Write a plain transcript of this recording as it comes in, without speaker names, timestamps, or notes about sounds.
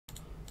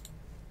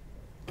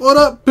What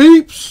up,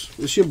 peeps?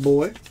 It's your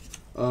boy,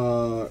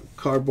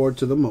 Cardboard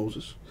to the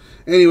Moses.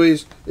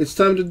 Anyways, it's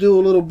time to do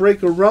a little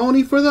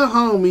break-a-roni for the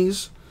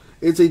homies.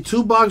 It's a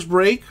 2-box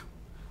break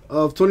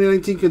of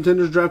 2019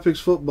 Contenders Draft Picks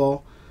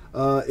Football.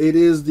 It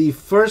is the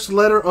first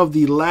letter of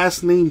the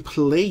last name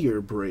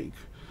player break.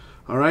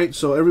 Alright,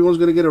 so everyone's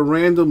going to get a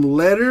random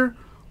letter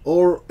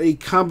or a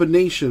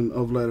combination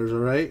of letters,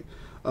 alright?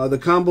 The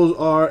combos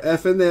are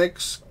F and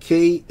X,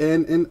 K,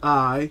 N, and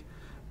I,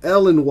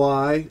 L and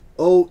Y,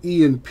 O,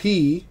 E, and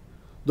P.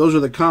 Those are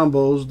the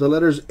combos. The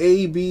letters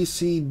A, B,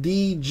 C,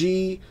 D,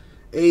 G,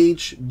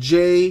 H,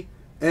 J,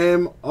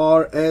 M,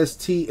 R, S,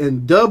 T,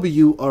 and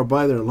W are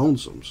by their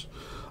lonesomes.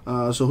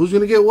 So who's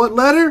going to get what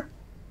letter?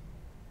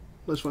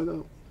 Let's find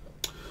out.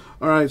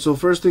 Alright, so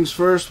first things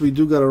first, we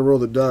do got to roll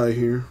the die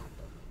here.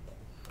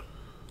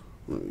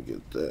 Let me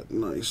get that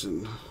nice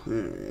and...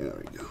 There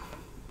we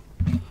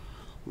go.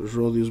 Let's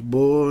roll this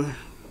boy.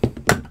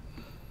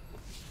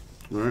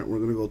 Alright, we're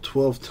going to go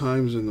 12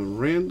 times in the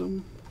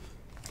random.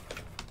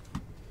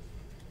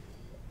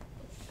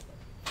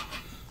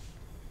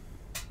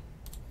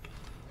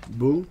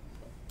 Boom.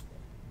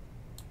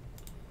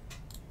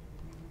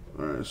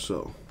 Alright,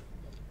 so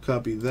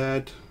copy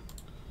that.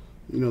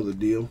 You know the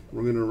deal.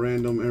 We're going to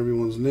random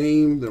everyone's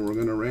name, then we're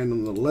going to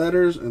random the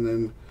letters, and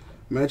then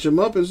match them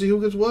up and see who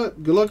gets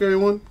what. Good luck,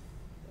 everyone.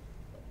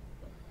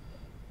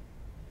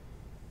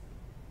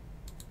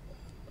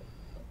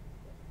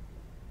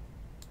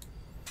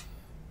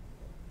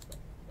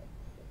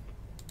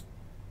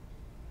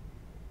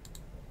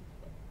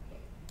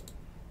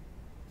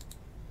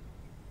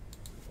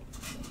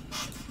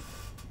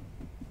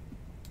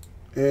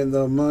 And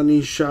the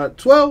money shot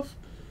 12.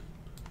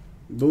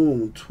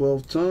 Boom,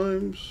 12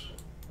 times.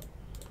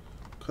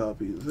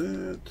 Copy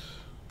that.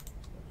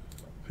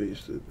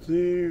 Paste it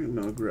there.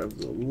 Now grab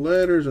the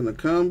letters and the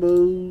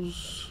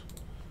combos.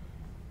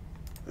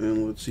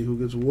 And let's see who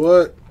gets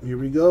what. Here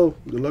we go.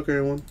 Good luck,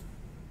 everyone.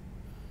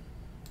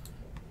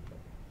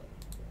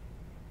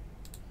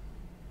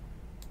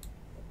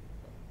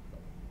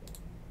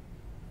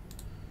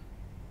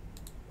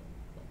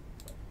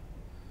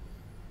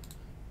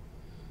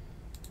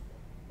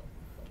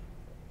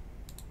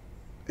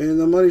 And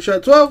the money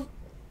shot 12.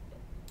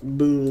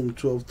 Boom,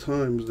 12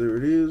 times. There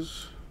it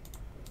is.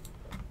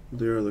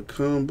 There are the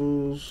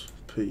combos.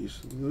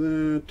 Paste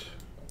that.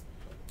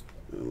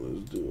 And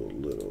let's do a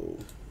little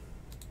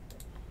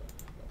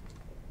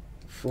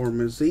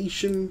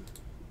formation.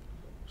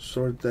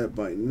 Sort that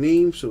by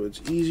name so it's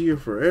easier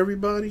for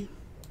everybody.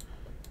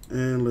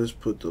 And let's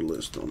put the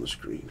list on the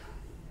screen.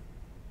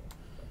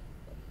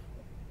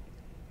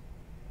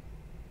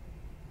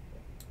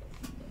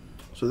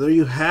 So there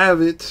you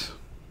have it.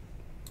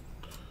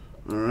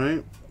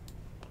 Alright,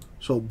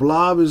 so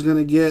Blob is going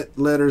to get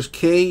letters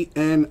K,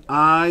 N,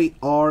 I,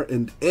 R,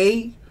 and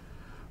A.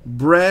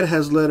 Brad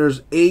has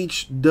letters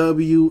H,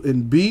 W,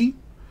 and B.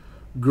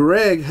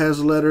 Greg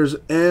has letters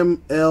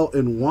M, L,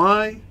 and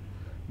Y.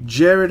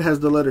 Jared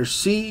has the letter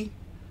C.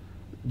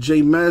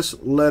 J Mess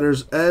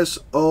letters S,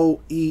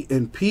 O, E,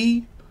 and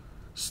P.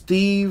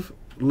 Steve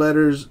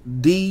letters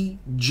D,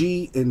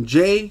 G, and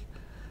J.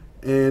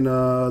 And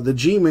the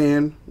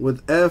G-Man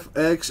with F,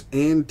 X,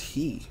 and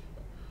T.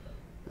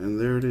 And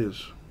there it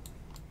is.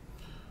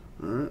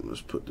 Alright,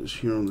 let's put this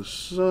here on the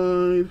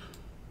side.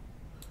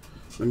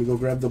 Let me go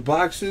grab the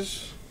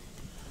boxes.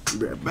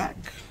 Be right back.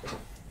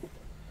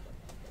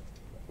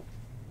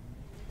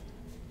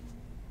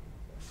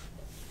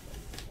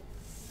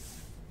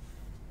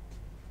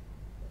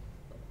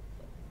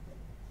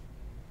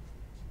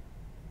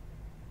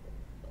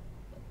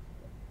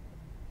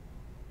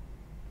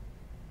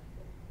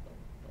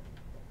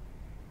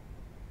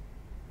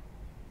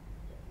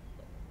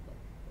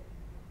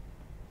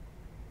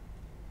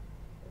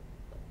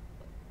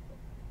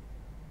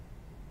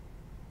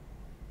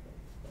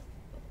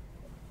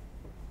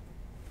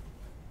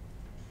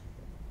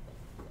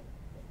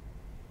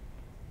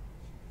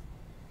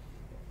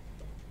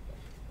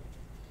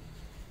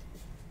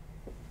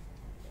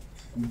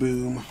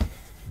 Boom.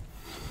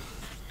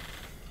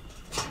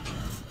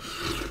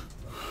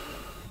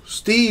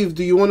 Steve,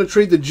 do you want to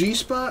trade the G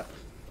spot?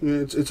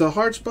 It's a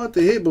hard spot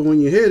to hit, but when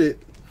you hit it,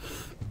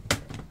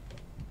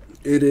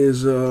 it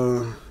is,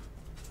 I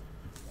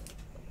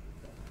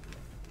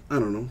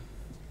don't know,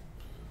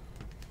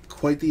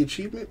 quite the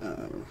achievement? I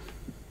don't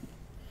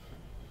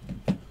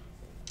know.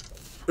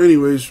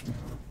 Anyways,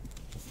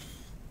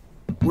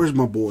 where's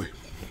my boy?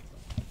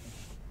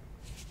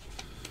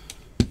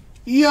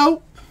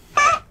 Yo!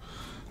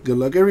 Good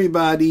luck,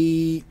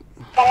 everybody.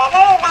 Good luck,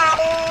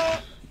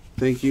 everybody.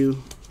 Thank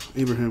you,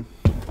 Abraham.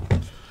 All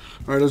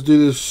right, let's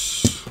do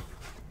this.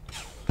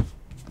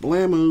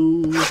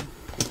 Blammo.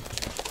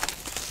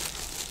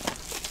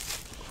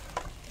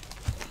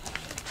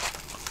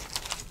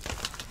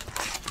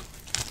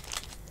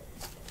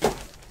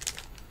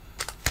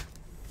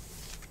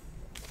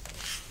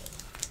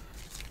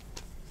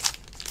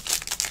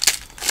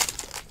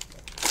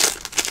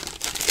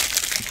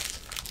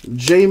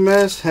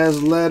 J-Mess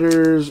has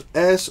letters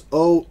S,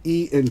 O,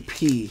 E, and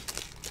P.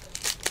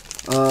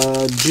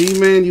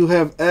 G-Man, you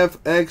have F,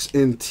 X,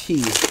 and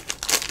T.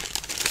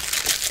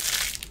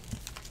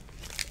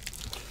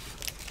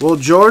 Well,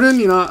 Jordan,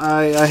 you know,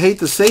 I hate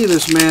to say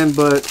this, man,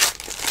 but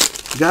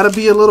got to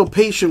be a little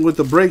patient with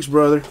the breaks,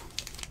 brother.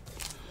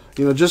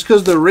 You know, just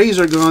because the Rays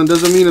are gone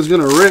doesn't mean it's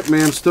going to rip,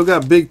 man. Still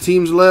got big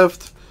teams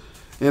left.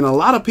 And a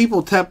lot of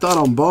people tapped out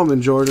on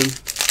Bowman, Jordan.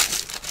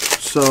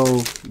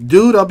 So,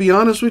 dude, I'll be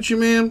honest with you,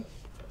 man.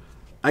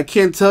 I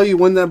can't tell you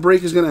when that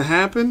break is going to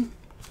happen.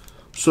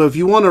 So if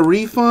you want a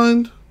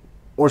refund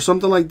or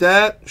something like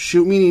that,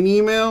 shoot me an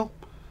email.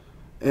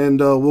 And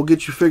we'll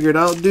get you figured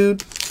out,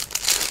 dude.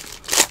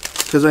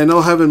 Because I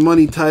know having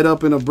money tied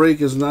up in a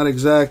break is not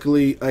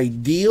exactly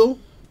ideal.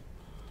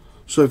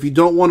 So if you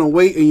don't want to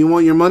wait and you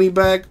want your money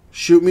back,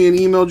 shoot me an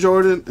email,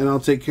 Jordan, and I'll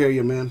take care of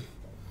you, man.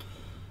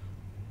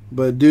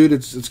 But dude,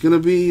 gotta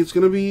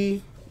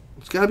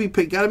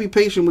be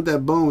patient with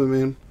that Bowman,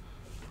 man.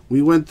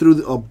 We went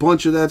through a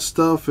bunch of that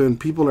stuff, and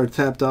people are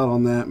tapped out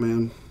on that,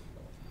 man.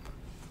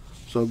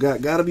 So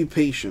gotta be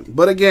patient.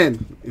 But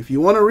again, if you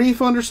want a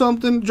refund or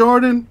something,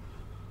 Jordan,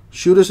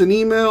 shoot us an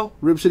email,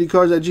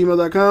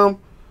 ripcitycards@gmail.com,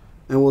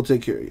 and we'll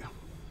take care of you.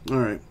 All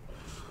right.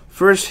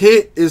 First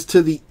hit is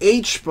to the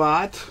H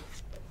spot,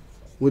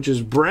 which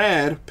is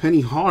Brad Penny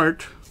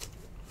Hart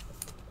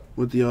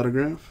with the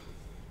autograph.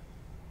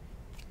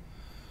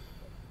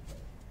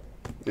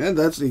 Yeah,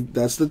 that's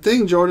the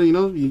thing, Jordan. You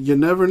know, you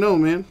never know,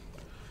 man.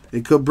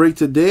 It could break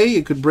today.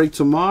 It could break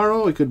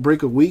tomorrow. It could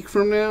break a week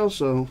from now.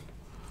 So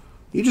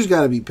you just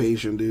got to be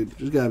patient, dude.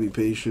 Just got to be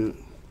patient.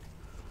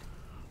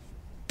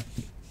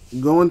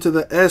 Going to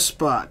the S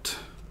spot.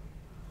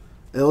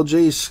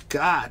 LJ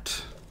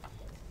Scott.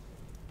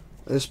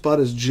 S spot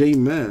is J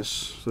Mess.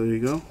 So there you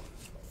go.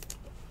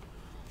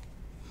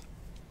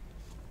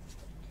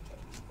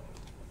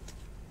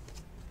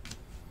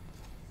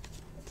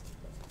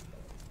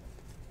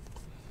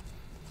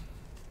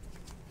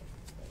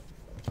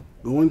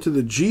 Going to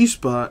the G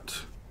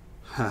spot.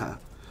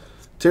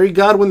 Terry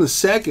Godwin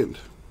II.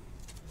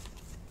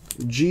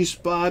 G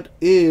spot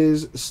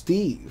is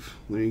Steve.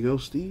 There you go,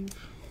 Steve.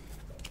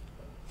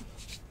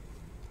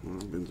 Well,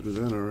 I've been through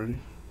that already.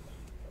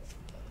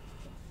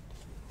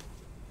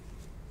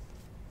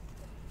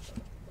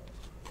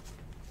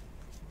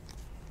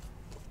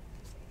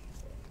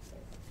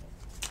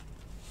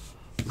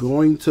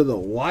 Going to the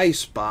Y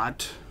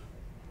spot.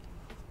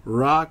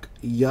 Rock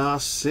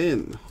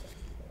Yasin.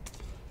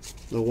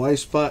 The Y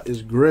spot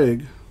is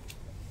Greg.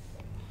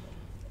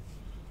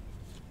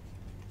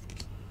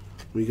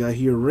 We got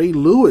here Ray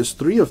Lewis,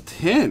 3 of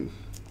 10.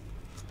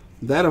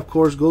 That, of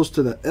course, goes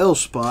to the L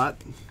spot.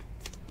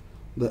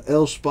 The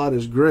L spot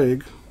is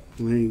Greg.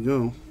 There you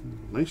go.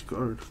 Nice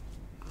card.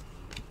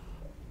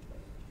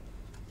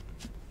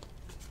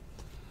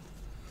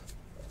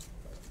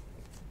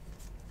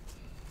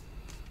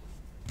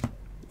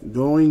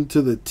 Going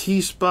to the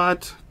T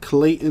spot,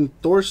 Clayton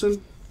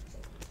Thorson.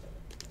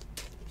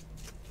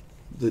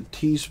 The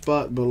T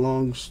spot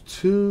belongs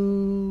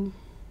to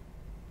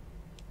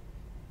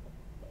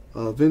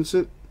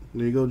Vincent.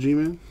 There you go,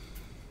 G-Man.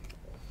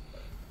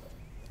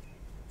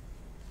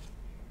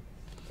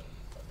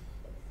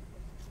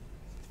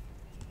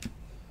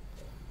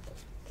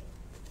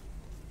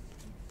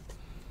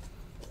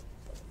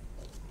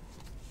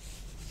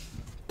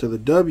 To the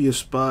W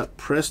spot,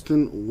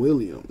 Preston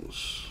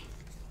Williams.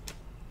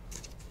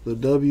 The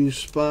W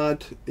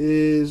spot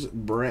is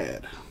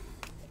Brad.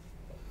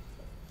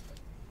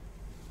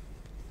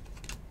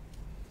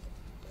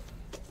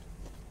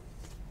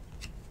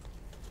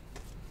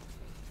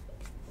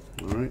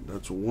 Alright,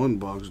 that's one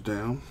box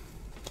down.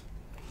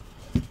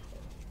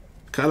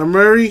 Kyler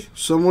Murray,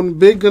 someone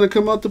big gonna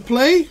come out to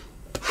play?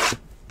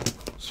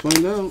 Let's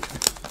find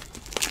out.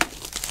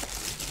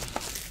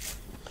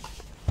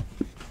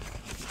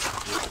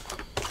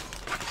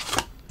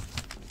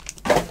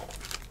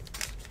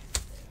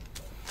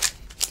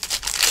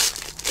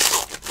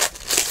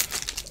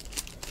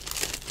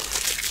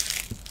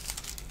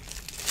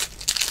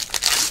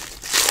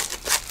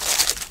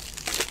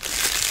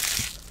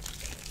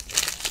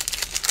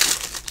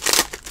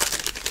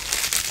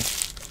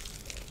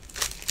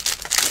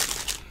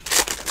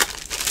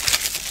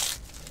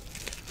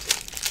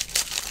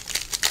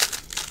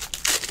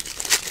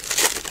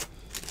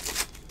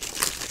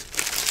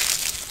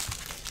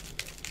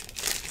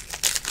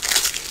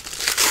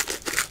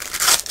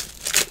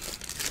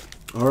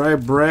 All right,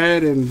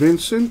 Brad and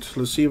Vincent.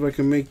 Let's see if I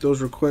can make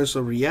those requests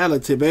a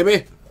reality,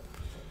 baby.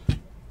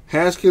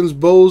 Haskins,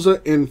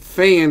 Boza, and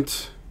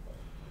Fant.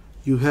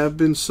 You have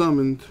been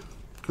summoned.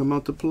 Come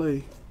out to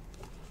play.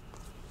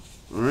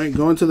 All right,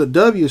 going to the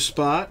W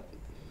spot,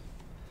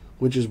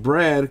 which is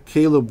Brad,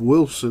 Caleb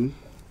Wilson.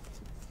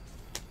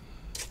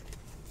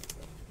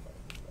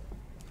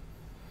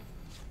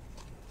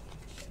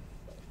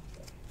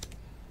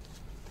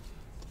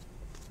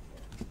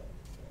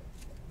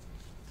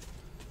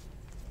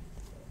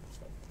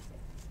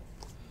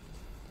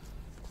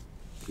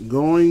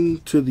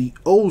 Going to the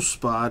O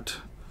spot,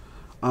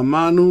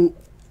 Amanu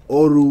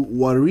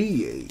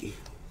Oruwariye.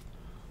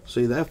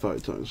 Say that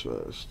 5 times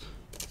fast.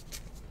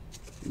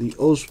 The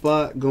O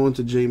spot going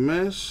to J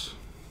Mess.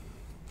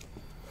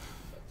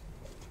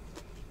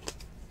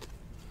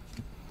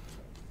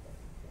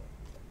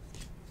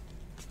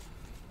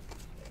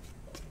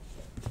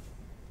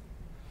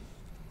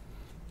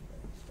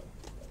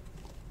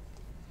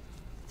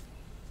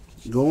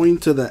 Going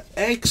to the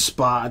X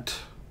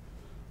spot,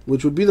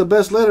 which would be the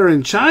best letter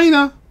in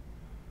China.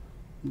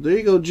 There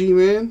you go,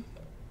 G-Man.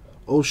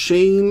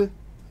 O'Shane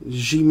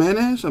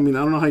Jimenez. I mean, I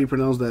don't know how you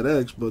pronounce that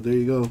X, but there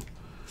you go.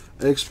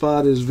 X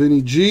spot is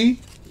Vinny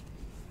G.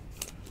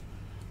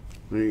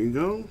 There you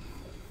go.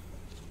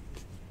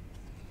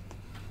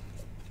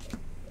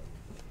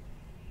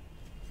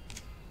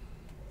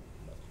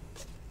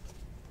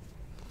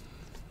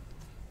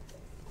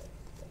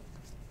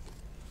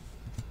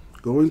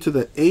 Going to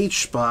the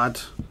H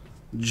spot,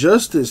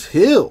 Justice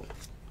Hill.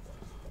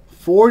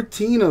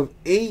 14 of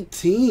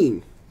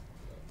 18.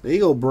 There you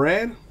go,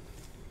 Brad.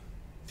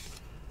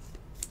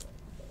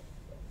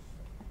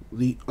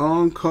 The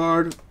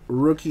on-card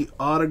rookie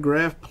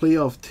autograph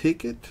playoff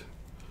ticket.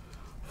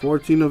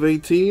 14 of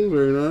 18.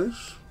 Very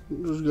nice.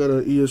 Just got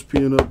an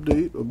ESPN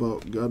update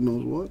about God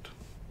knows what.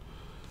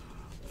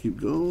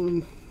 Keep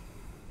going.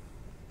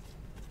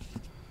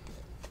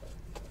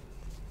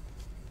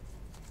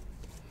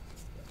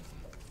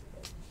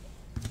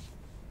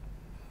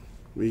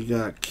 We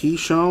got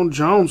Keyshawn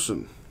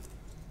Johnson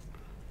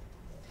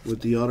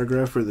with the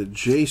autograph for the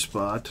J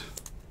spot.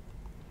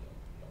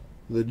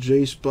 The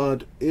J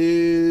spot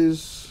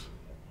is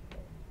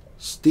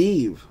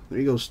Steve. There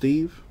you go,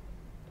 Steve.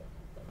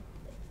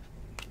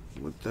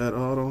 With that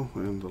auto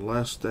and the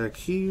last stack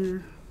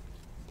here.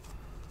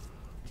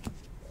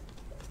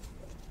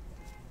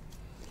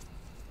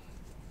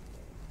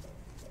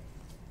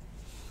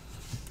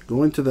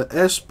 Going to the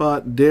S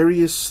spot,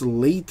 Darius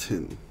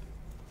Slayton.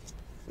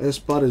 S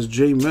spot is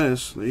J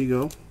Mess. There you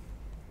go.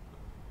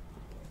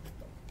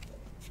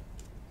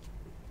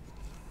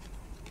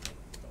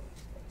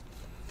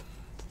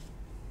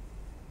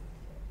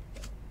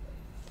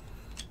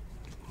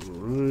 All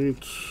right.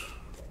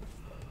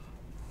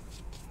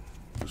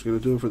 That's going to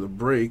do it for the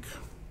break.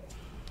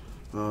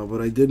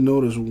 But I did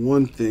notice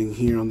one thing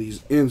here on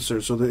these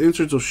inserts. So the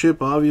inserts will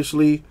ship,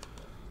 obviously,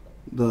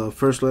 the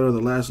first letter of the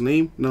last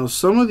name. Now,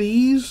 some of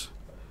these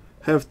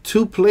have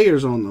 2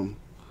 players on them,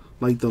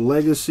 like the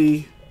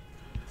Legacy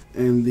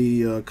and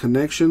the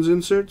Connections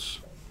inserts.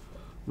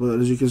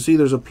 But as you can see,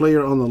 there's a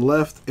player on the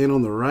left and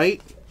on the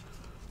right.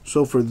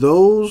 So for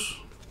those,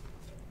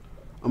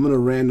 I'm going to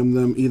random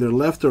them either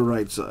left or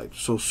right side.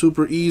 So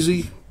super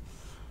easy.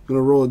 I'm going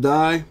to roll a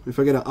die. If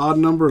I get an odd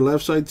number,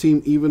 left side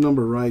team, even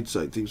number, right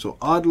side team. So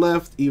odd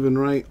left, even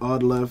right,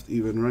 odd left,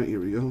 even right. Here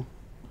we go.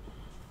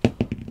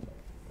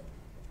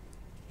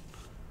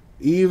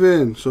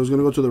 Even. So it's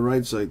going to go to the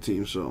right side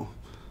team. So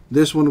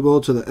this one will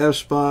go to the F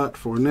spot,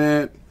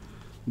 Fournette.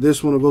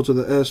 This one will go to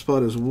the S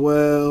spot as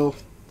well.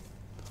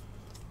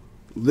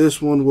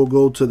 This one will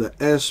go to the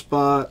S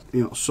spot,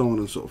 you know, so on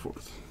and so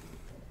forth.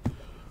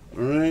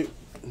 All right,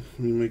 let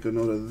me make a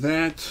note of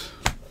that.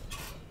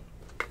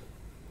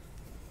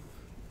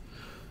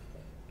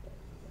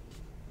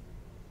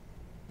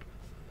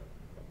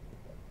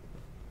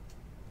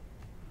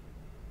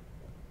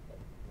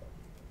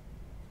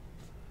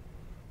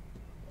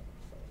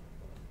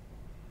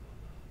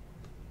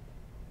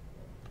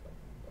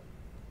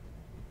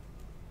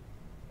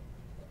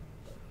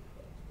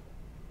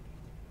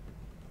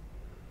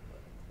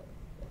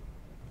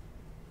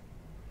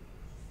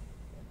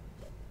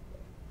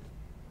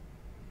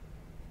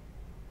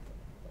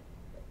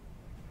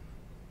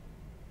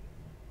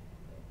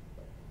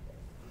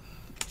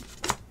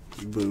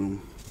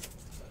 Boom.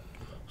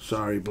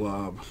 Sorry,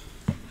 Blob.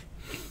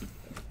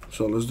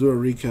 So let's do a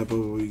recap of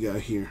what we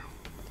got here.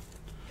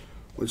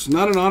 It's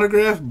not an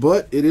autograph,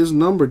 but it is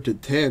numbered to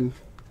 10.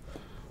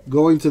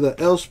 Going to the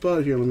L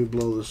spot. Here, let me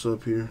blow this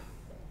up here.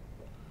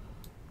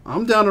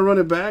 I'm down to run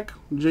it back,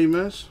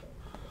 J-Mess.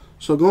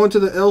 So going to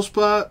the L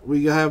spot,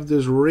 we have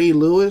this Ray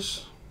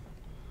Lewis.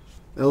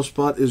 L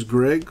spot is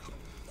Greg.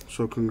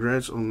 So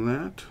congrats on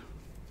that.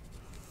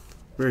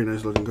 Very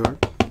nice looking card.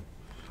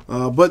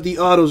 But the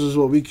autos is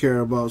what we care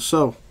about.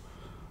 So,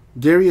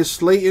 Darius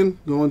Slayton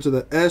going to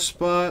the S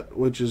spot,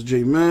 which is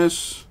J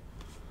Mess.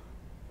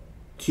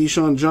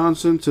 Keyshawn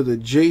Johnson to the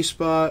J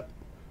spot,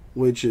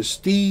 which is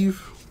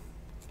Steve.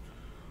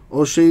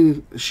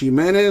 O'Shane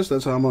Jimenez,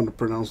 that's how I'm going to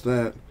pronounce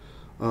that.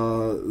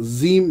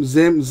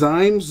 Zimez,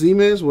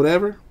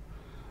 whatever.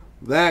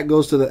 That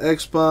goes to the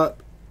X spot,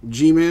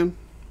 G-Man.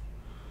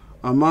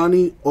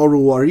 Amani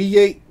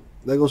Oruwariye,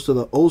 that goes to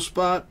the O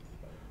spot,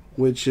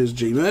 which is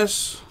J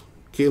Mess.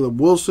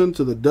 Caleb Wilson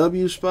to the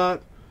W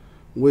spot,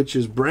 which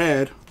is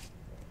Brad.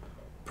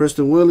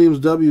 Preston Williams,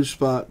 W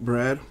spot,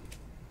 Brad.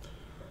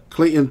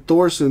 Clayton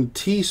Thorson,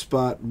 T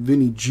spot,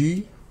 Vinny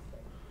G.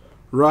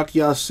 Rock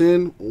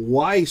Yasin,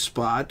 Y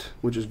spot,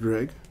 which is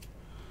Greg.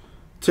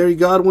 Terry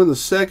Godwin, the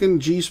second,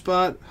 G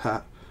spot,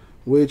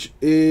 which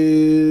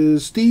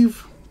is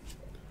Steve.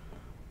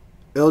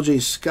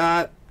 LJ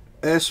Scott,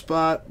 S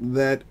spot,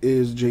 that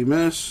is J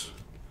Mess.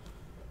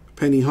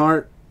 Penny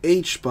Hart,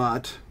 H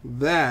spot,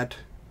 that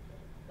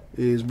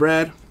is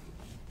Brad.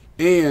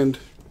 And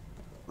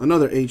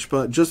another H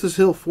spot. Justice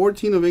Hill,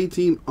 14 of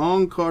 18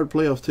 on-card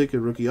playoff ticket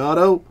rookie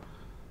auto.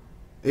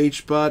 H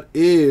spot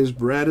is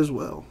Brad as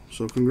well.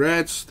 So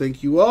congrats.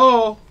 Thank you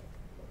all.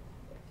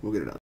 We'll get it out.